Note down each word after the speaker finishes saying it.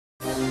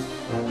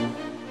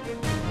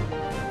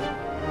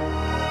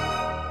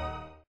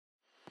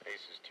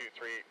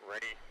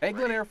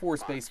Eglin Air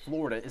Force Base,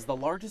 Florida is the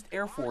largest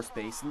Air Force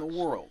base in the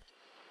world,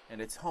 and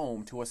it's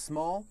home to a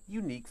small,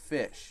 unique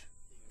fish,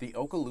 the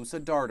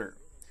Okaloosa Darter.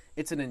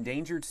 It's an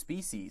endangered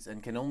species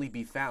and can only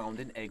be found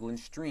in Eglin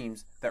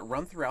streams that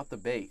run throughout the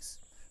base.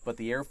 But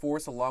the Air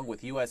Force, along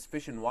with U.S.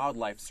 Fish and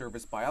Wildlife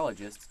Service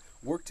biologists,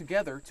 work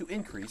together to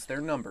increase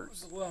their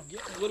numbers. Well,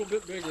 getting a little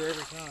bit bigger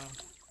every time.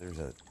 There's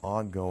an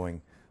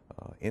ongoing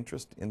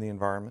interest in the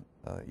environment,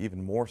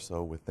 even more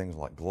so with things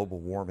like global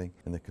warming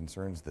and the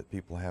concerns that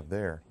people have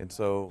there. And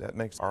so that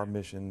makes our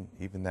mission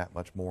even that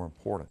much more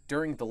important.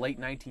 During the late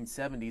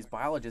 1970s,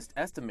 biologists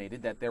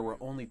estimated that there were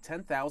only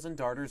 10,000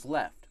 darters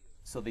left,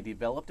 so they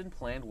developed and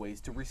planned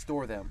ways to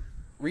restore them.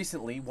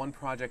 Recently, one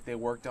project they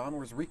worked on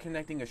was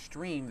reconnecting a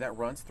stream that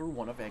runs through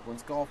one of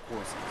Eglin's golf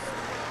courses.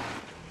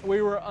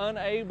 We were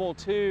unable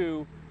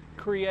to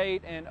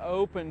create an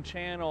open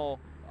channel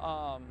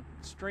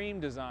stream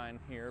design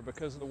here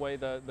because of the way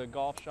the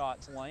golf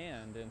shots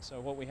land, and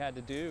so what we had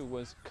to do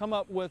was come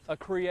up with a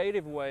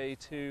creative way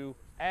to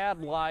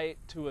add light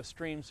to a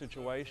stream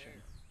situation.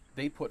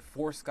 They put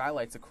 4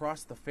 skylights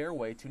across the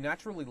fairway to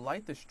naturally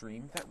light the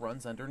stream that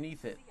runs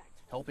underneath it,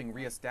 helping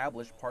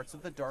reestablish parts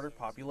of the darter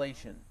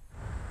population.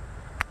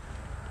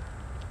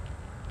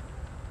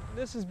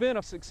 This has been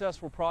a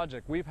successful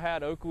project. We've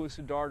had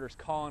Okaloosa darters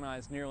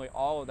colonize nearly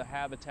all of the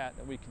habitat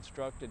that we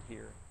constructed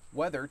here.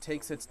 Weather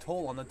takes its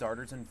toll on the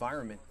darter's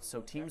environment,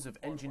 so teams of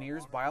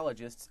engineers,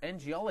 biologists, and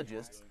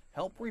geologists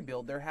help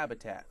rebuild their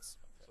habitats.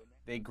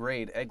 They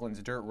grade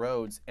Eglin's dirt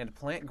roads and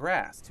plant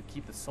grass to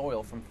keep the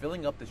soil from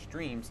filling up the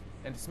streams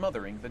and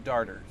smothering the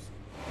darters.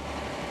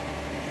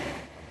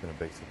 I've been a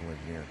base civil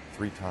engineer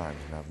 3 times,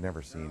 and I've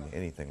never seen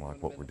anything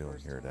like what we're doing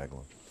here at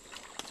Eglin.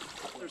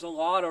 There's a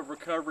lot of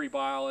recovery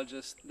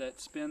biologists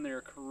that spend their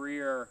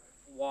career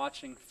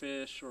watching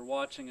fish or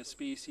watching a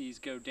species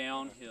go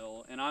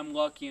downhill, and I'm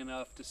lucky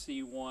enough to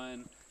see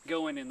one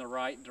going in the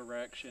right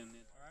direction.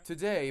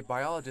 Today,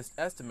 biologists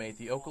estimate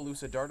the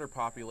Okaloosa darter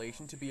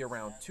population to be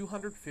around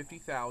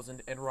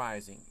 250,000 and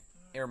rising.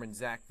 Airman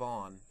Zach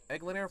Vaughn,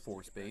 Eglin Air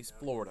Force Base,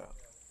 Florida.